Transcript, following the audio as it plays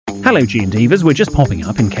Hello, G&Divas. We're just popping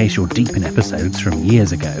up in case you're deep in episodes from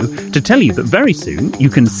years ago to tell you that very soon you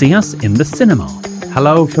can see us in the cinema.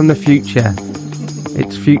 Hello from the future.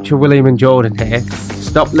 It's future William and Jordan here.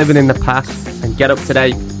 Stop living in the past and get up to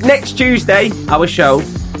date. Next Tuesday, our show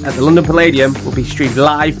at the London Palladium will be streamed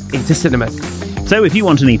live into cinemas. So if you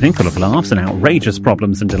want an evening full of laughs and outrageous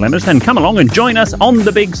problems and dilemmas, then come along and join us on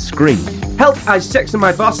the big screen. Help I Sex and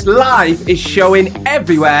My Boss Live is showing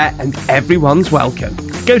everywhere and everyone's welcome.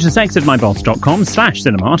 Go to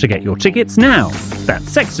sexedmyboss.com/cinema to get your tickets now. That's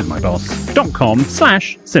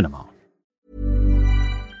sexedmyboss.com/cinema.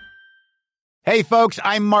 Hey folks,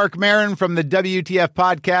 I'm Mark Maron from the WTF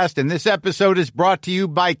Podcast, and this episode is brought to you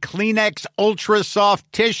by Kleenex Ultra Soft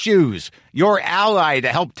Tissues, your ally to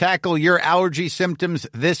help tackle your allergy symptoms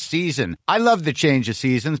this season. I love the change of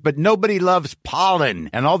seasons, but nobody loves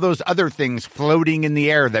pollen and all those other things floating in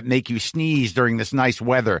the air that make you sneeze during this nice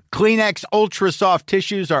weather. Kleenex Ultra Soft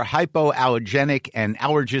Tissues are hypoallergenic and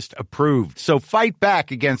allergist approved, so fight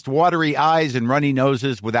back against watery eyes and runny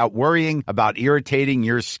noses without worrying about irritating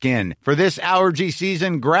your skin. For this allergy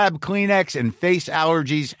season, grab Kleenex and face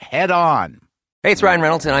allergies head on. Hey, it's Ryan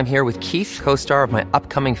Reynolds, and I'm here with Keith, co-star of my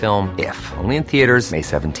upcoming film, If, only in theaters May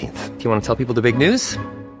 17th. Do you want to tell people the big news?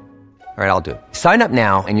 All right, I'll do it. Sign up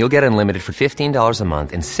now and you'll get unlimited for $15 a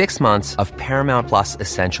month and 6 months of Paramount Plus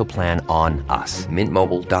Essential Plan on us.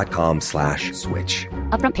 MintMobile.com/switch.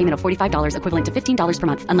 Upfront payment of $45 equivalent to $15 per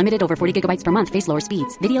month. Unlimited over 40 gigabytes per month. Face lower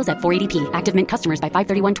speeds. Videos at 480p. Active Mint customers by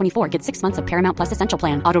 531.24 get 6 months of Paramount Plus Essential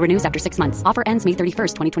Plan. Auto renews after 6 months. Offer ends May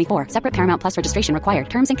 31st, 2024. Separate Paramount Plus registration required.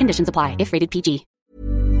 Terms and conditions apply if rated PG.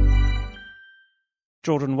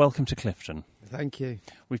 Jordan, welcome to Clifton. Thank you.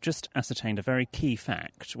 We've just ascertained a very key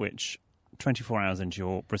fact, which 24 hours into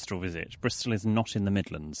your Bristol visit, Bristol is not in the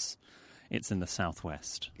Midlands. It's in the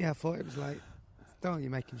southwest. Yeah, I thought it was like... Don't you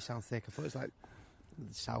make him sound thick. I thought it was like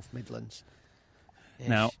the South Midlands.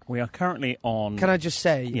 Now, we are currently on... Can I just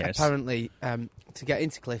say, yes. Apparently, to get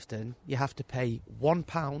into Clifton, you have to pay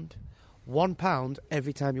 £1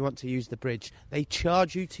 every time you want to use the bridge. They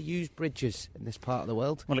charge you to use bridges in this part of the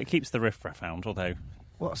world. Well, it keeps the riffraff out, although...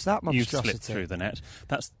 What's that monstrosity? You slipped through the net.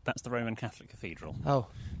 That's the Roman Catholic Cathedral. Oh.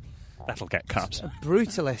 That'll get cut. A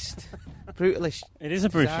brutalist. Brutalist. It is a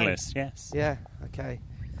design. brutalist, yes. Yeah, okay.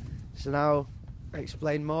 So now,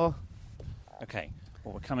 explain more. Okay,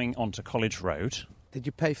 well, we're coming onto College Road. Did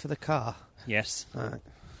you pay for the car? Yes. All right.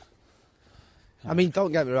 I mean,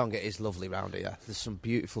 don't get me wrong, it is lovely round here. There's some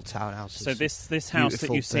beautiful townhouses. So this house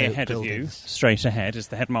that you see ahead buildings. of you, straight ahead, is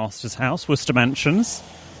the headmaster's house, Worcester Mansions.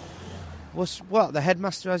 What, the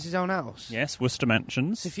headmaster has his own house? Yes, Worcester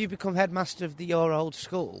Mansions. So if you become headmaster of your old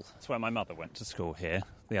school... That's where my mother went to school here,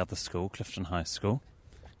 the other school, Clifton High School,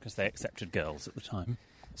 because they accepted girls at the time.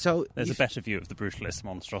 So there's a better view of the brutalist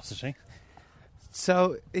monstrosity.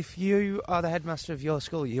 So if you are the headmaster of your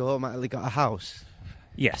school, you automatically got a house?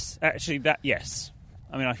 Yes, actually, yes.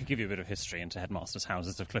 I mean, I could give you a bit of history into headmasters'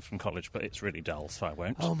 houses of Clifton College, but it's really dull, so I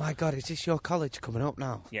won't. Oh my God, is this your college coming up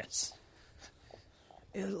now? Yes.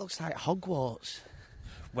 It looks like Hogwarts.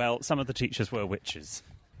 Well, some of the teachers were witches.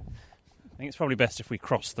 I think it's probably best if we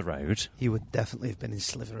cross the road. You would definitely have been in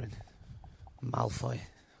Slytherin. Malfoy.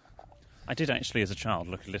 I did actually, as a child,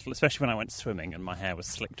 look a little, especially when I went swimming and my hair was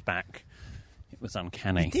slicked back. It was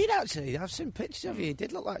uncanny. You did actually. I've seen pictures of you. You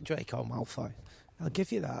did look like Draco Malfoy. I'll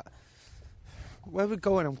give you that. Where we're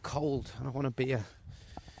going, I'm cold and I want a beer.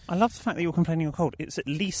 I love the fact that you're complaining you're cold. It's at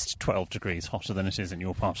least 12 degrees hotter than it is in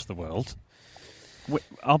your part of the world.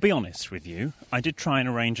 I'll be honest with you. I did try and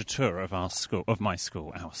arrange a tour of our school.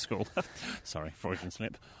 Sorry, Freudian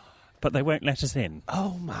slip. But they won't let us in.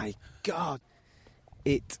 Oh my God.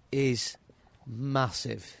 It is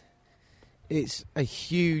massive. It's a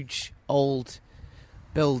huge old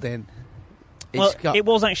building. It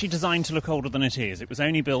was actually designed to look older than it is. It was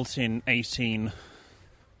only built in 18...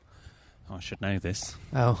 I should know this.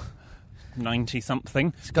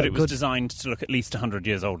 90-something. But it was designed to look at least 100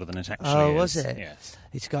 years older than it actually is. Oh, was it? Yes.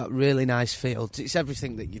 It's got really nice fields. It's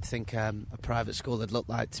everything that you'd think a private school would look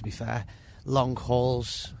like, to be fair. Long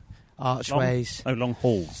halls, archways. Long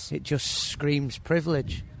halls. It just screams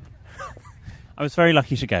privilege. I was very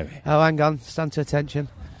lucky to go here. Oh, hang on. Stand to attention.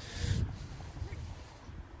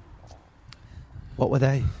 What were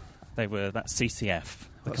they? That's CCF,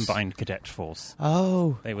 the Combined Cadet Force.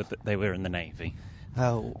 Oh. They were in the Navy.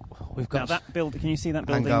 Oh, we've got... Now that building, can you see that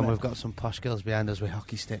building? Hang on, there? we've got some posh girls behind us with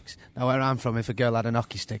hockey sticks. Now, where I'm from, if a girl had an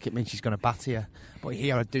hockey stick, it means she's going to batter you. But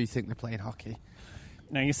here, I do think they're playing hockey.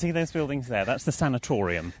 Now, you see those buildings there? That's the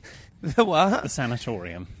sanatorium. The what? The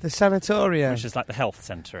sanatorium. The sanatorium. Which is like the health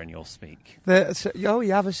centre in your speak. You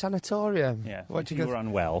have a sanatorium? Yeah, What if do you you were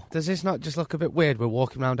unwell. Does this not just look a bit weird? We're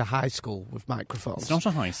walking around a high school with microphones. It's not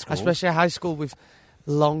a high school. Especially a high school with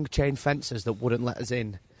long chain fences that wouldn't let us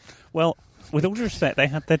in. Well, with all due respect, they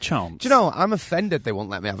had their chance. Do you know, I'm offended they won't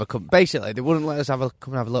let me have a come. Basically, they wouldn't let us come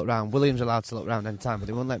and have a look round. William's allowed to look round any time, but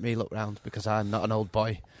they won't let me look round because I'm not an old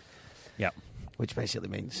boy. Yeah. Which basically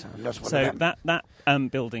means I'm not one so of them.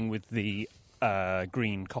 that building with the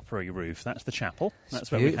green coppery roof, that's the chapel. That's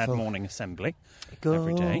It's where we beautiful. had morning assembly Go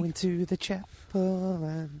every day. into the chapel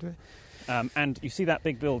and you see that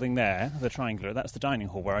big building there, the triangular, that's the dining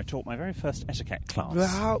hall where I taught my very first etiquette class.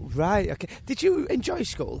 Right, okay. Did you enjoy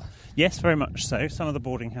school? Yes, very much so. Some of the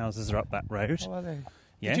boarding houses are up that road. Oh, are they?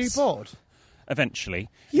 Yes. Did you board? Eventually.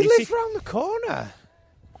 You live see- round the corner.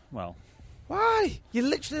 Well, Why? You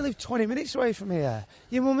literally live 20 minutes away from here.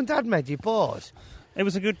 Your mum and dad made you bored. it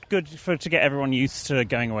was a good to get everyone used to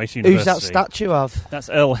going away to university. Who's that statue of? That's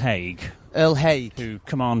Earl Haig, Earl Haig. who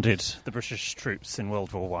commanded the British troops in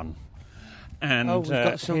World War One. And We've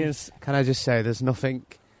got some... here's Can I just say, there's nothing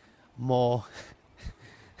more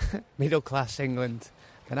middle-class England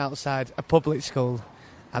than outside a public school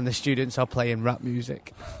and the students are playing rap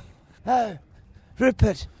music. Oh,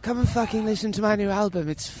 Rupert, come and fucking listen to my new album.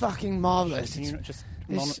 It's fucking marvellous. Can you not just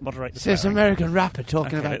It's moderate the this swearing? American rapper talking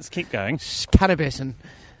Okay, about let's keep going. cannabis and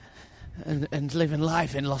living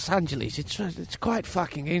life in Los Angeles. It's quite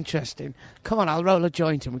fucking interesting. Come on, I'll roll a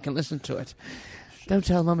joint and we can listen to it. Don't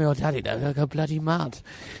tell mummy or daddy, though. They'll go bloody mad.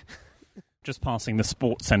 Just passing the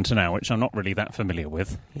sports centre now, which I'm not really that familiar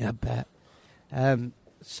with. Yeah, I bet.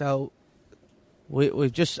 So we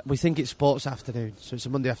think it's sports afternoon, so it's a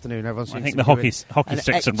Monday afternoon. Everyone seems I think to the be doing hockey an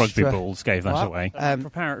sticks and rugby extra- balls gave that What? away.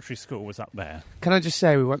 Preparatory school was up there. Can I just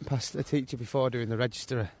say, we went past the teacher before doing the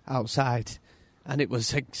register outside, and it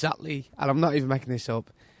was exactly, and I'm not even making this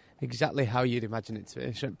up, exactly how you'd imagine it to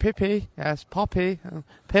be. She went, Pippi, yes. Poppy,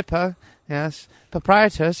 Pippa, yes.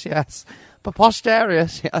 Proprietus, yes.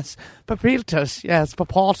 Preposterous, yes. Papritus, yes.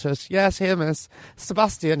 Purportus, yes. Hermes.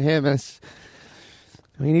 Sebastian Hermes.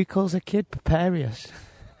 I mean, who calls a kid Paparius?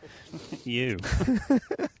 You.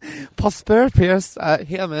 Prosperpius,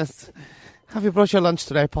 Hermes. Have you brought your lunch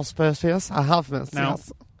today, Prosperpius? I have, miss. Now,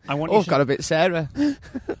 Yes. I want Oh, you to, got a bit Sarah.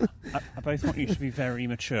 I both want you to be very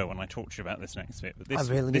mature when I talk to you about this next bit. But this,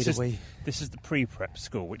 I really this need a is, wee. This is the pre-prep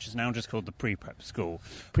school, which is now just called the pre-prep school.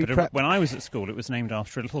 Pre-prep. But when I was at school, it was named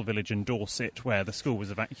after a little village in Dorset where the school was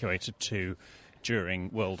evacuated to during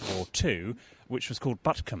World War II, which was called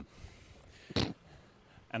Butcombe.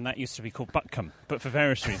 And that used to be called Butcombe, but for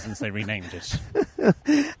various reasons they renamed it.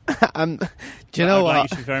 Do you know I'd what? like you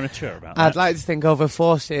to be very mature about that. I'd like to think over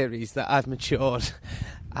 4 series that I've matured.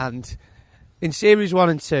 And in series 1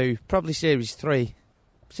 and 2, probably series 3,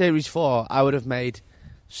 series 4, I would have made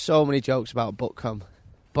so many jokes about Butcombe.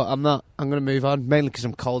 But I'm not. I'm going to move on, mainly because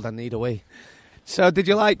I'm cold and need a wee. So, did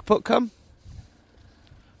you like Butcombe?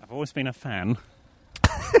 I've always been a fan.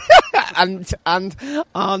 And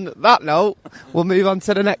on that note, we'll move on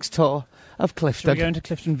to the next tour of Shall Clifton. we go into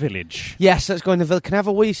Clifton Village? Yes, let's go in the village. Can I have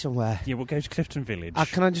a wee somewhere? Yeah, we'll go to Clifton Village.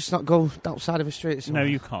 Can I just not go outside of a street No, somewhere?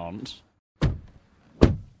 you can't.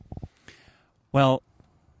 Well,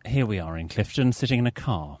 here we are in Clifton, sitting in a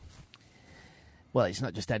car. Well, it's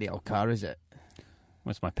not just any old car, is it?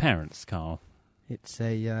 Well, it's my parents' car. It's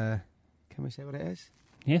a... can we say what it is?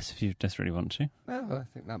 Yes, if you just really want to. Well, I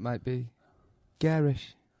think that might be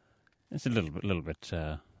garish. It's a little bit.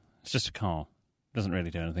 It's just a car. Doesn't really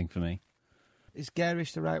do anything for me. Is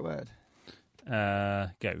garish the right word?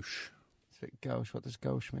 Gauche. It's a bit gauche. What does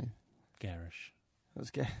gauche mean? Garish. What's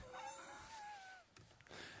ga-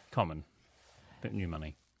 Common. Bit new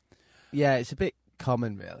money. Yeah, it's a bit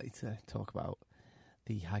common, really, to talk about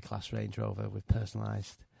the high-class Range Rover with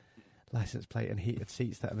personalised licence plate and heated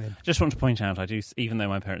seats that I'm in. Just want to point out, even though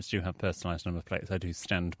my parents do have personalised number plates, I do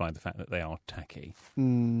stand by the fact that they are tacky.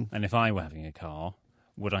 Mm, And if I were having a car,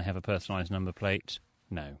 would I have a personalised number plate?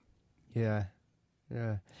 No. yeah.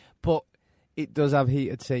 But it does have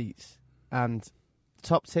heated seats. And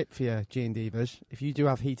top tip for you, G and Divas, if you do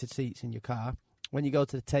have heated seats in your car, when you go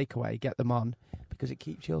to the takeaway, get them on, because it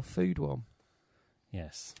keeps your food warm.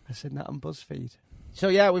 Yes. I said that on BuzzFeed. So,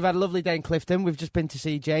 yeah, we've had a lovely day in Clifton. We've just been to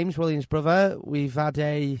see James, William's brother. We've had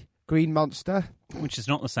a Green Monster. Which is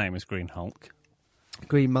not the same as Green Hulk.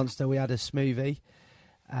 Green Monster. We had a smoothie.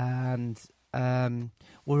 And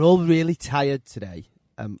we're all really tired today.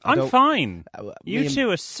 I'm fine. Me You and- two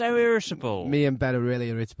are so irritable. Me and Ben are really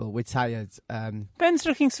irritable. We're tired. Ben's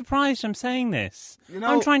looking surprised I'm saying this.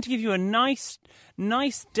 I'm trying to give you a nice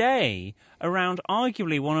day around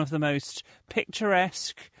arguably one of the most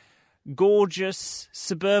picturesque, gorgeous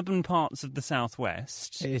suburban parts of the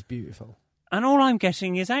southwest. It is beautiful. And all I'm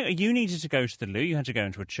getting is out. You needed to go to the loo. You had to go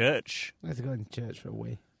into a church. I had to go to church for a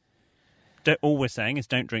wee. All we're saying is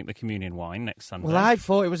don't drink the communion wine next Sunday. Well, I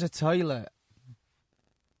thought it was a toilet.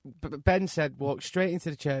 But Ben said walk straight into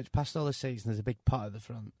the church, past all the seats, and there's a big pot at the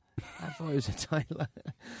front. I thought it was a toilet.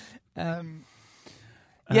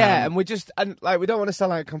 Yeah, and we don't want to sound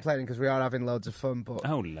like complaining because we are having loads of fun, but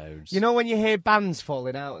loads. you know when you hear bands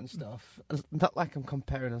falling out and stuff, not like I'm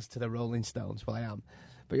comparing us to the Rolling Stones, well I am,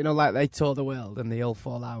 but you know like they tour the world and they all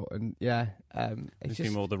fall out, and it's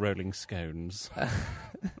just more the Rolling Scones.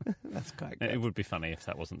 that's quite good. It would be funny if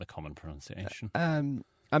that wasn't the common pronunciation.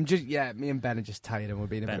 I'm just me and Ben are just tired and we're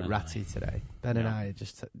being a bit ratty today. Ben and I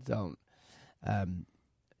just don't.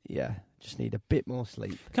 Just need a bit more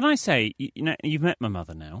sleep. Can I say, you've met my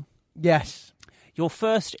mother now. Yes. Your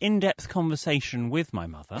first in-depth conversation with my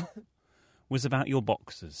mother was about your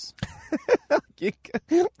boxers.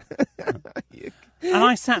 And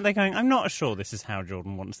I sat there going, I'm not sure this is how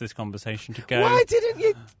Jordan wants this conversation to go. Why didn't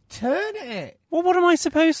you turn it? Well, what am I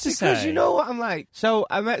supposed to say? Because you know what I'm like. So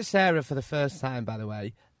I met Sarah for the first time, by the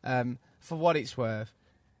way. For what it's worth,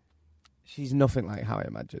 she's nothing like how I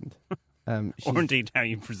imagined. Or indeed how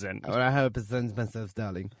you present. Or how I present myself,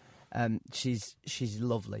 darling. She's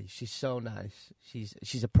lovely. She's so nice.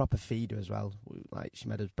 She's a proper feeder as well. Like she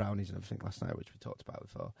made us brownies and everything last night, which we talked about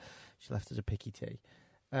before. She left us a picky tea.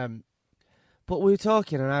 But we were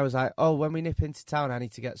talking, and I was like, "Oh, when we nip into town, I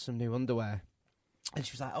need to get some new underwear." And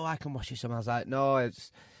she was like, "Oh, I can wash you some." I was like, "No,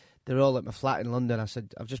 they're all at my flat in London." I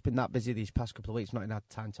said, "I've just been that busy these past couple of weeks, not even had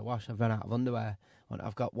time to wash. I've run out of underwear.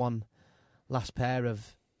 I've got one last pair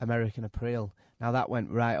of American Apparel." Now that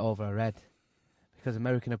went right over her head because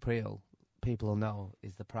American Apparel, people will know,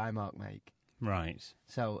 is the Primark make. Right.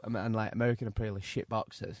 So and like American Apparel is shit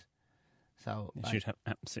boxers. So you should have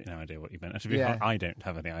absolutely no idea what you meant. To be fair, I don't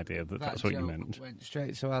have any idea that's what you meant. Went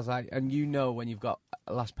straight. So I was like, and you know, when you've got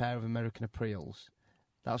a last pair of American Apparels,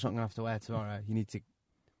 that's what I'm gonna have to wear tomorrow. You need to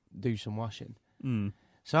do some washing.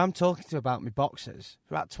 So I'm talking to her about my boxers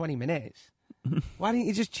for about 20 minutes. Why didn't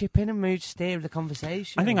you just chip in and steer the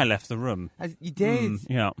conversation? I think I left the room. You did.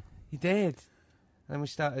 Yeah. You did. And then we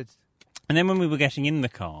started. And then when we were getting in the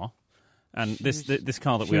car, and this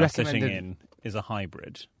car that we are sitting in is a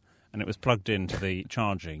hybrid, and it was plugged into the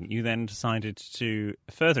charging, you then decided to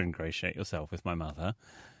further ingratiate yourself with my mother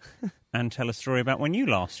and tell a story about when you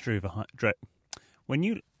last drove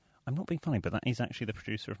I'm not being funny, but that is actually the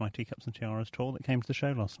producer of my Teacups and Tiaras tour that came to the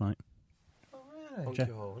show last night. Oh,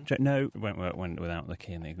 really? No, it won't work without the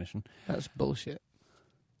key in the ignition. That's bullshit.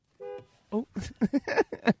 Oh.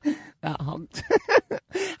 That honked.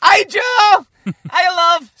 Hi, Joe! Hi,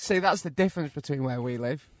 love! See, that's the difference between where we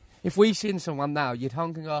live. If we seen someone now, you'd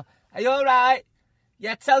honk and go, "Are you all right?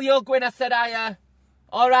 Yeah, tell your Gwyn I said hiya.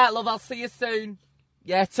 All right, love, I'll see you soon.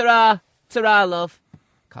 Yeah, ta-ra. Ta-ra, love."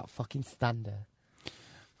 Can't fucking stand her.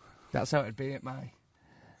 That's how it'd be at my...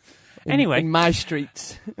 Anyway. In my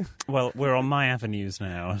streets. Well, we're on my avenues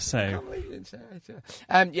now, so...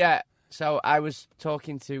 Yeah, so I was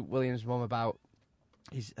talking to William's mum about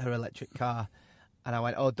her electric car, and I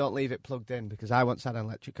went, "Oh, don't leave it plugged in," because I once had an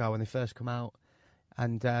electric car when they first come out,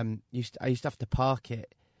 and I used to have to park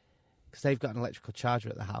it, because they've got an electrical charger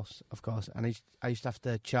at the house, of course, and I used to have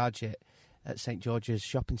to charge it at St George's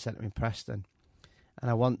Shopping Centre in Preston. And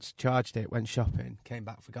I once charged it, went shopping, came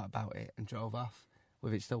back, forgot about it, and drove off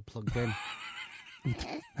with it still plugged in.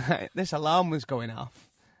 This alarm was going off.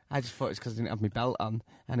 I just thought it's because I didn't have my belt on.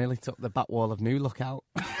 I nearly took the back wall of New Look out.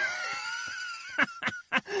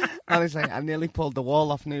 Honestly, I nearly pulled the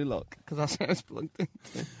wall off New Look because that's how it was plugged in.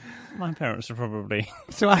 My parents are probably...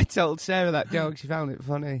 So I told Sarah that joke. She found it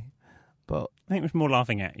funny. But I think it was more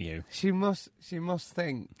laughing at you. She must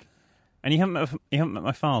think... And you haven't met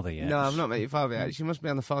my father yet? No, I've not met your father yet. She must be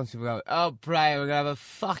on the phone. She'll go, "Oh, Brian, we're going to have a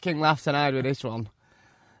fucking laugh tonight with this one."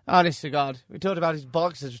 Honest to God. We talked about his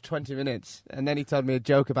boxers for 20 minutes, and then he told me a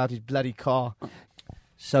joke about his bloody car.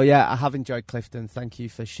 So, yeah, I have enjoyed Clifton. Thank you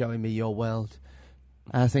for showing me your world.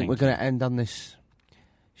 And I think we're going to end on this.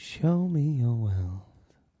 Show me your world.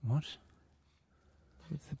 What?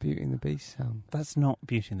 It's the Beauty and the Beast sound. That's not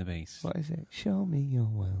Beauty and the Beast. What is it? Show me your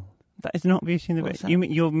world. That is not Beauty and the Beast.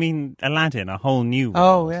 You mean Aladdin, A Whole New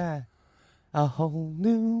World? Oh, yeah. A whole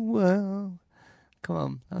new world. Come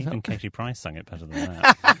on. Even Katie Price sang it better than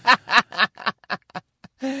that.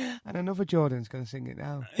 I don't another Jordan's going to sing it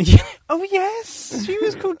now. Oh, yes. She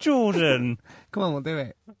was called Jordan. Come on, we'll do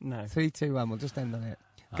it. No. 3, 2, 1. We'll just end on it.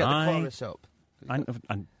 Get the chorus up. I'm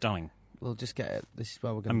dying. We'll just get it. This is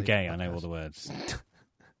where we're going to I'm gay. I know all the words.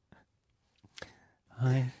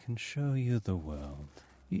 I can show you the world.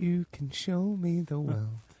 You can show me the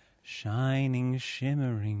world. Shining,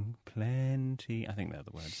 shimmering, plenty. I think they're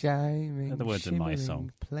the words. Shining, they're the words in my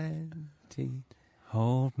song. Plenty.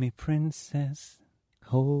 Hold me, princess.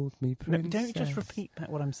 Hold me, princess. No, don't just repeat back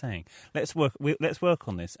what I'm saying. Let's work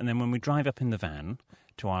on this, and then when we drive up in the van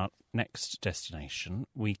to our next destination,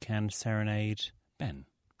 we can serenade Ben,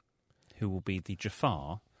 who will be the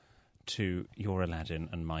Jafar to your Aladdin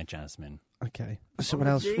and my Jasmine. Okay. Someone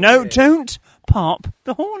else. No, don't pop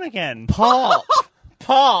the horn again. Pop!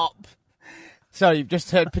 Pop! Sorry, you've just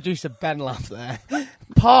heard producer Ben laugh there.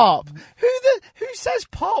 Pop! Who says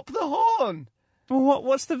pop the horn? Well,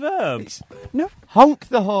 what's the verb? No. Honk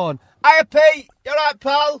the horn. Hiya, Pete. You all right,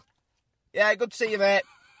 pal? Yeah, good to see you, mate.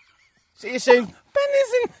 See you soon. Ben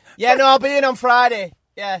isn't... Yeah, no, I'll be in on Friday.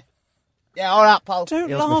 Yeah. Yeah, all right, pal. Don't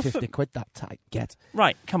He laugh owes me 50 quid, that tight get.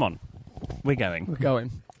 Right, come on. We're going. We're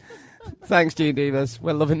going. Thanks, Gene Divas.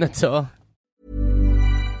 We're loving the tour.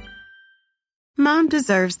 Mom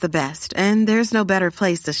deserves the best, and there's no better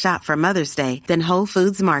place to shop for Mother's Day than Whole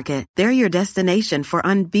Foods Market. They're your destination for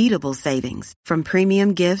unbeatable savings, from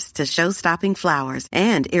premium gifts to show-stopping flowers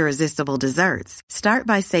and irresistible desserts. Start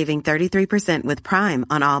by saving 33% with Prime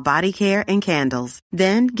on all body care and candles.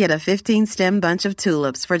 Then get a 15-stem bunch of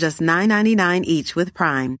tulips for just $9.99 each with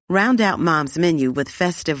Prime. Round out Mom's menu with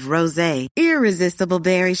festive rosé, irresistible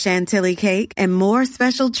berry chantilly cake, and more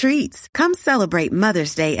special treats. Come celebrate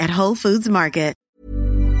Mother's Day at Whole Foods Market.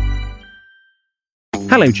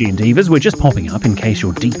 Hello, G and Divas. We're just popping up in case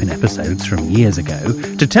you're deep in episodes from years ago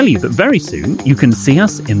to tell you that very soon you can see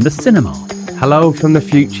us in the cinema. Hello from the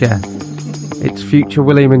future. It's future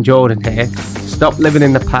William and Jordan here. Stop living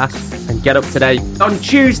in the past and get up to date. On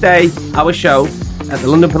Tuesday, our show at the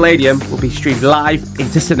London Palladium will be streamed live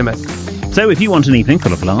into cinemas. So if you want an evening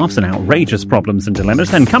full of laughs and outrageous problems and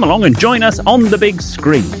dilemmas, then come along and join us on the big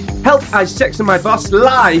screen. Help I Sex and My Boss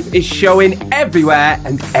Live is showing everywhere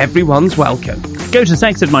and everyone's welcome. Go to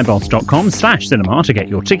sexedmyboss.com/cinema to get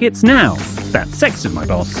your tickets now. That's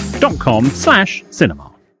sexedmyboss.com/cinema.